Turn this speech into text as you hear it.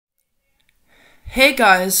Hey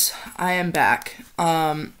guys, I am back.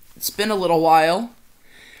 It's been a little while.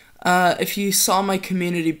 If you saw my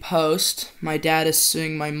community post, my dad is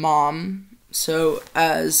suing my mom. So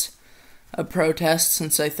as a protest,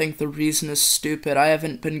 since I think the reason is stupid, I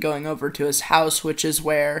haven't been going over to his house, which is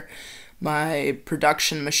where my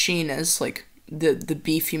production machine is, like the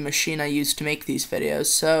beefy machine I use to make these videos.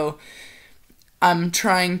 So I'm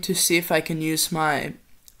trying to see if I can use my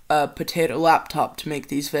potato laptop to make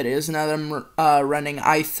these videos now that I'm running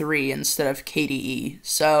i3 instead of KDE.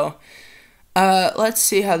 So let's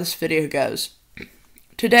see how this video goes.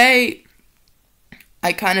 Today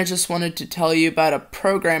I kind of just wanted to tell you about a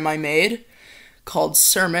program I made called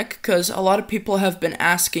Cermic, because a lot of people have been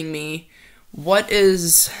asking me, what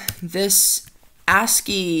is this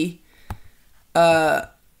ASCII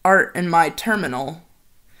art in my terminal?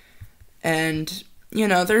 And you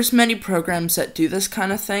know, there's many programs that do this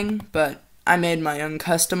kind of thing, but I made my own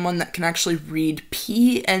custom one that can actually read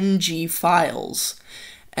PNG files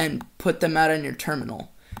and put them out on your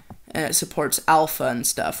terminal. And it supports alpha and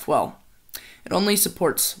stuff. Well, it only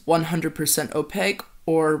supports 100% opaque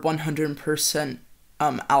or 100%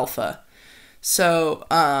 alpha. So,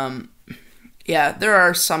 yeah, there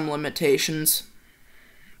are some limitations.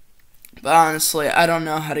 But honestly, I don't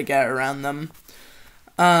know how to get around them.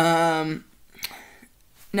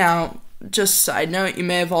 Now, just side note, you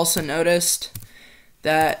may have also noticed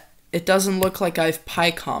that it doesn't look like I have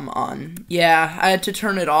PyCom on. Yeah, I had to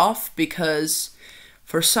turn it off because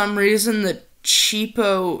for some reason the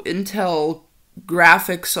cheapo Intel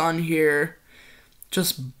graphics on here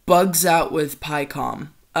just bugs out with PyCom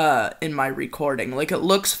in my recording. Like, it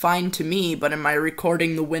looks fine to me, but in my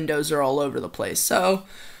recording the windows are all over the place. So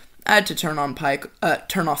I had to turn off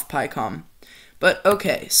PyCom. But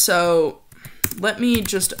okay, so let me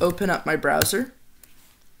just open up my browser.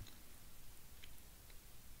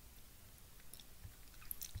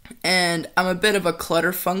 And I'm a bit of a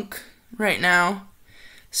clutterfunk right now,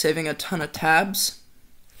 saving a ton of tabs.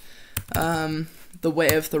 The way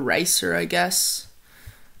of the ricer, I guess.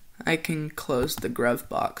 I can close the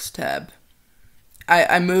Gruvbox tab.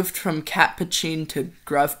 I moved from Catpuccine to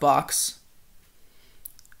Gruvbox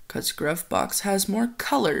because Gruvbox has more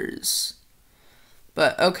colors.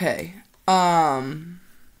 But okay.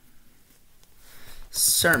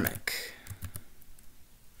 Cermic.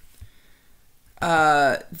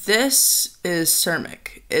 This is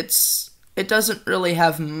Cermic. It doesn't really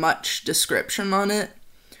have much description on it,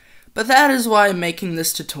 but that is why I'm making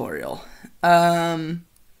this tutorial. Cause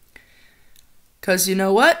you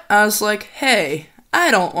know what? I was like, hey, I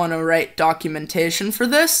don't want to write documentation for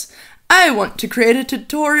this. I want to create a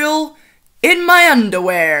tutorial in my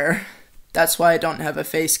underwear. That's why I don't have a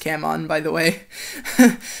face cam on, by the way.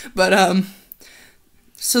 But,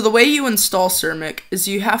 so the way you install Cermic is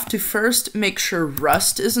you have to first make sure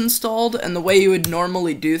Rust is installed, and the way you would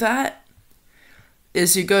normally do that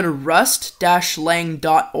is you go to rust-lang.org,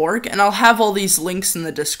 and I'll have all these links in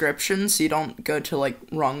the description so you don't go to, like,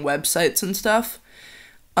 wrong websites and stuff.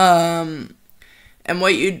 And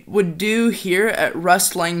what you would do here at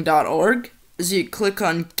rust-lang.org is you click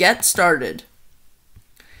on Get Started.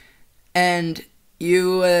 And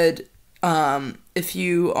you would, if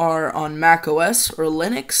you are on Mac OS or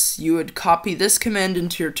Linux, you would copy this command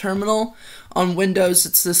into your terminal. On Windows,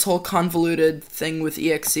 it's this whole convoluted thing with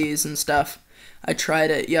exes and stuff. I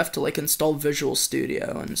tried it. You have to, like, install Visual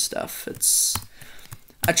Studio and stuff.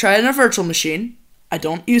 I tried it on a virtual machine. I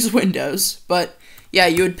don't use Windows, but yeah,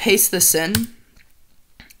 you would paste this in,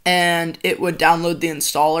 and it would download the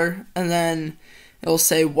installer, and then it'll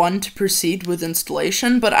say 1 to proceed with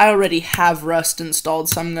installation, but I already have Rust installed,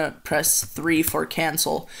 so I'm going to press 3 for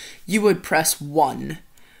cancel. You would press 1.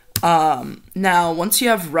 Now, once you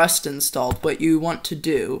have Rust installed, what you want to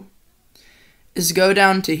do is go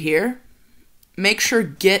down to here, make sure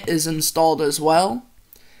Git is installed as well,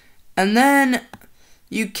 and then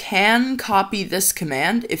you can copy this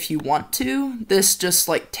command if you want to. This just,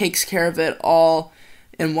 like, takes care of it all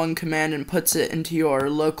in one command and puts it into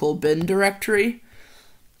your local bin directory.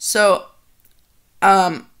 So,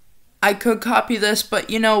 I could copy this, but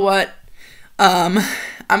you know what? I'm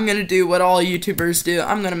gonna do what all YouTubers do.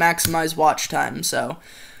 I'm gonna maximize watch time, so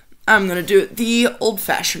I'm gonna do it the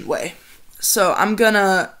old-fashioned way. So, I'm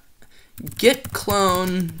gonna git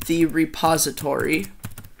clone the repository.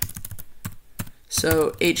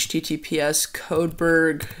 So, https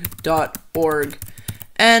codeberg.org.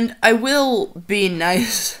 And I will be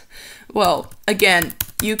nice. Well, again,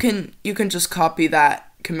 you can just copy that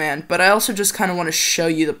command, but I also just kind of want to show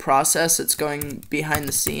you the process that's going behind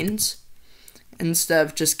the scenes instead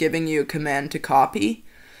of just giving you a command to copy.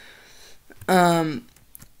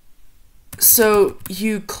 So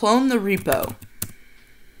you clone the repo,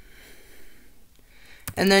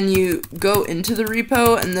 and then you go into the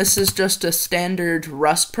repo, and this is just a standard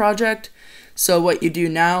Rust project. So what you do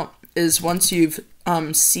now is once you've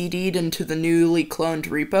CD'd into the newly cloned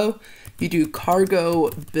repo, you do cargo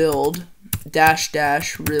build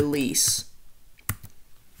 -- release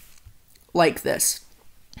like this,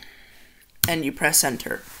 and you press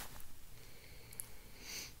enter.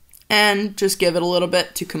 And just give it a little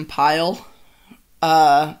bit to compile.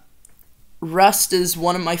 Rust is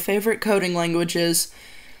one of my favorite coding languages,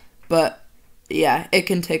 but yeah, it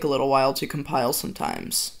can take a little while to compile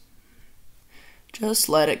sometimes. Just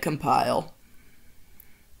let it compile.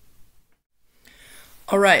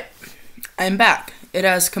 Alright, I'm back. It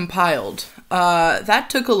has compiled. That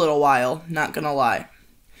took a little while, not gonna lie.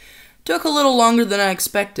 Took a little longer than I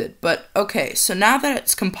expected, but okay, so now that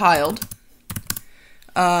it's compiled,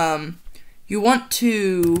 you want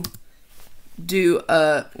to do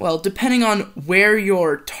well, depending on where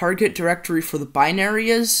your target directory for the binary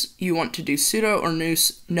is, you want to do sudo or no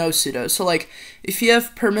sudo. So like, if you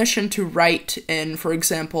have permission to write in, for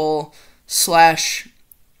example, /home/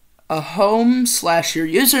 your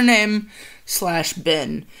username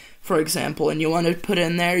 /bin, for example, and you want to put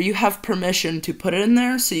in there, you have permission to put it in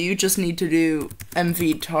there, so you just need to do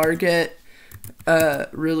mv target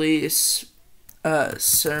release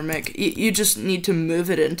Cermic. You just need to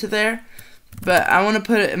move it into there, but I want to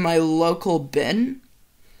put it in my local bin.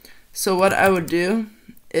 So what I would do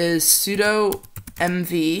is sudo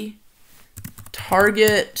mv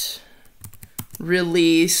target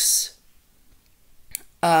release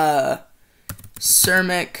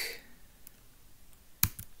Cermic,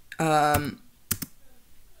 and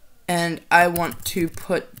I want to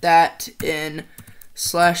put that in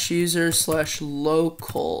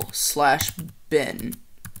 /user/local/bin,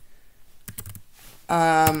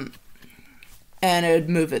 and it would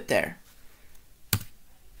move it there.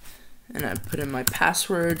 And I put in my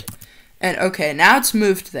password, and okay, now it's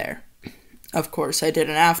moved there. Of course, I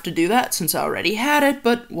didn't have to do that since I already had it,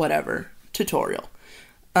 but whatever. Tutorial.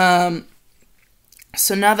 So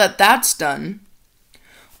now that that's done,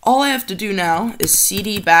 all I have to do now is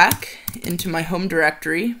cd back into my home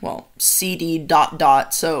directory, well, cd ...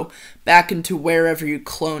 so back into wherever you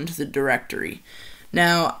cloned the directory.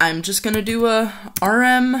 Now, I'm just going to do a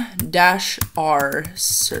rm-r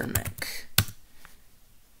Cermic.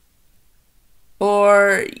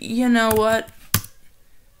 Or, you know what?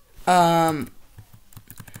 rm-rf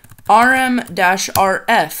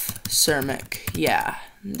Cermic. Yeah,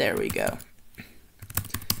 there we go.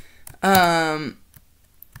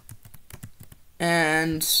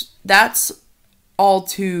 And that's all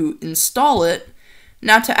to install it.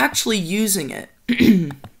 Now to actually using it.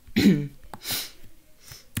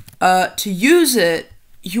 To use it,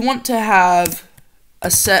 you want to have a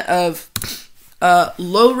set of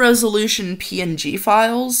low resolution PNG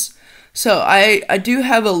files. So I do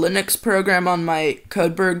have a Linux program on my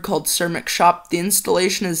Codeberg called Cermic Shop. The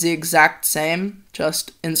installation is the exact same,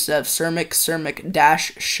 just instead of Cermic,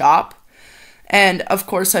 Cermic-shop. And of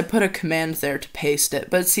course I put a command there to paste it,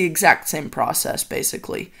 but it's the exact same process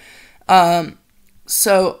basically.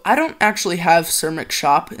 So I don't actually have Cermic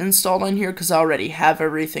Shop installed on here because I already have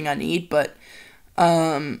everything I need, but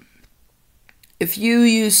if you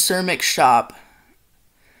use Cermic Shop,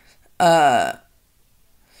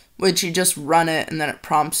 which you just run it and then it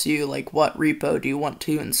prompts you like what repo do you want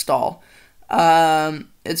to install,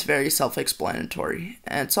 it's very self-explanatory,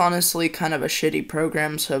 and it's honestly kind of a shitty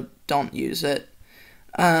program, so don't use it.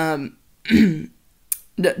 Don't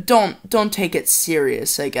take it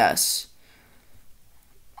serious, I guess.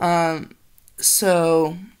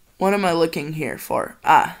 So what am I looking here for?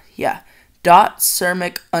 Yeah,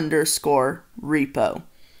 .cermic_repo.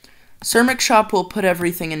 Cermic Shop will put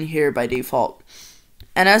everything in here by default.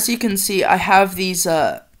 And as you can see, I have these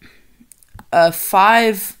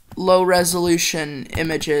 5 low resolution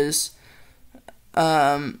images.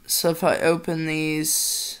 So if I open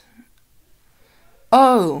these,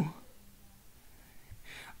 oh,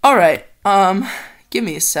 all right. Give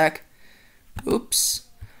me a sec. Oops.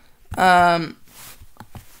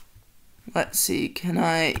 Let's see. Can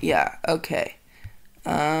I? Yeah. Okay.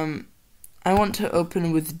 I want to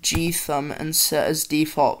open with gthumb and set as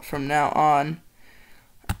default from now on.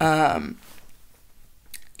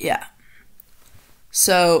 Yeah.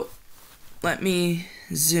 So, let me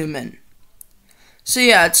zoom in. So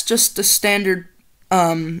yeah, it's just a standard,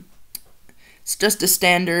 7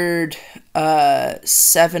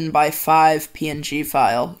 by 5 PNG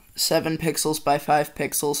file, 7 pixels by 5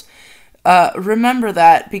 pixels. Remember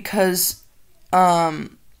that because,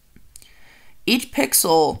 each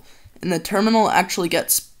pixel and the terminal actually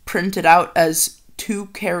gets printed out as 2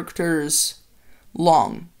 characters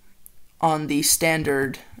long on the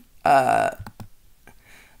standard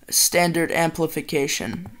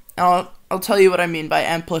amplification. I'll tell you what I mean by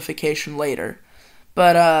amplification later.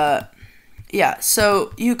 But yeah,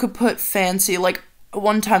 so you could put fancy, like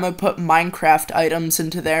one time I put Minecraft items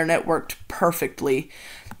into there and it worked perfectly.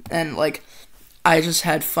 And like I just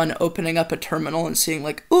had fun opening up a terminal and seeing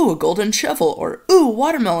like, ooh, a golden shovel, or ooh,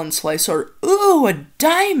 watermelon slice, or ooh, a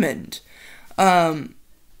diamond. Yeah,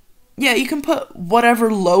 you can put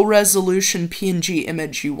whatever low resolution PNG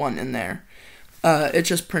image you want in there. It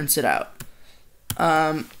just prints it out.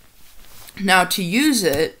 Now to use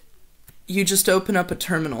it, you just open up a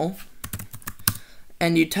terminal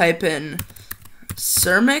and you type in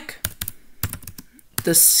Cermic,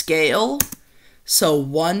 the scale, so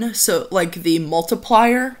 1, so like the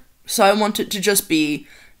multiplier. So I want it to just be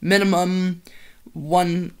minimum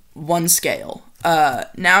one scale.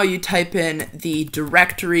 Now you type in the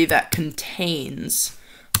directory that contains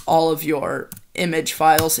all of your image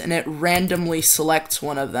files, and it randomly selects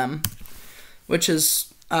one of them, which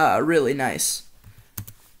is really nice.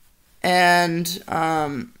 And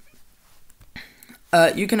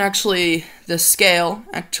you can actually, the scale,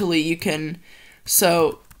 actually you can,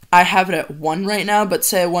 so I have it at 1 right now, but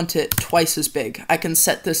say I want it twice as big. I can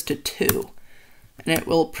set this to 2, and it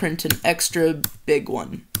will print an extra big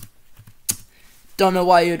one. Don't know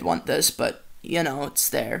why you'd want this, but, you know, it's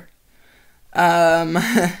there.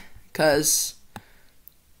 Because,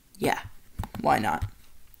 yeah, why not?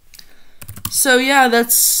 So, yeah,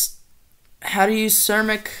 that's how to use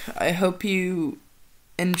Cermic. I hope you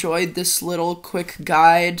enjoyed this little quick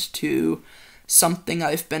guide to something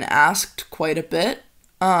I've been asked quite a bit.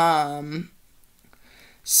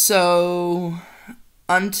 So,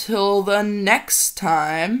 until the next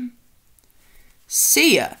time,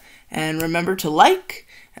 see ya. And remember to like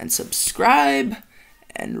and subscribe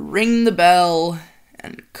and ring the bell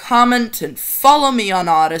and comment and follow me on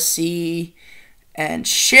Odyssey and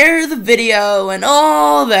share the video and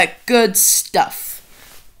all that good stuff.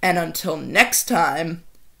 And until next time,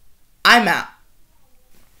 I'm out.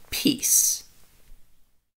 Peace.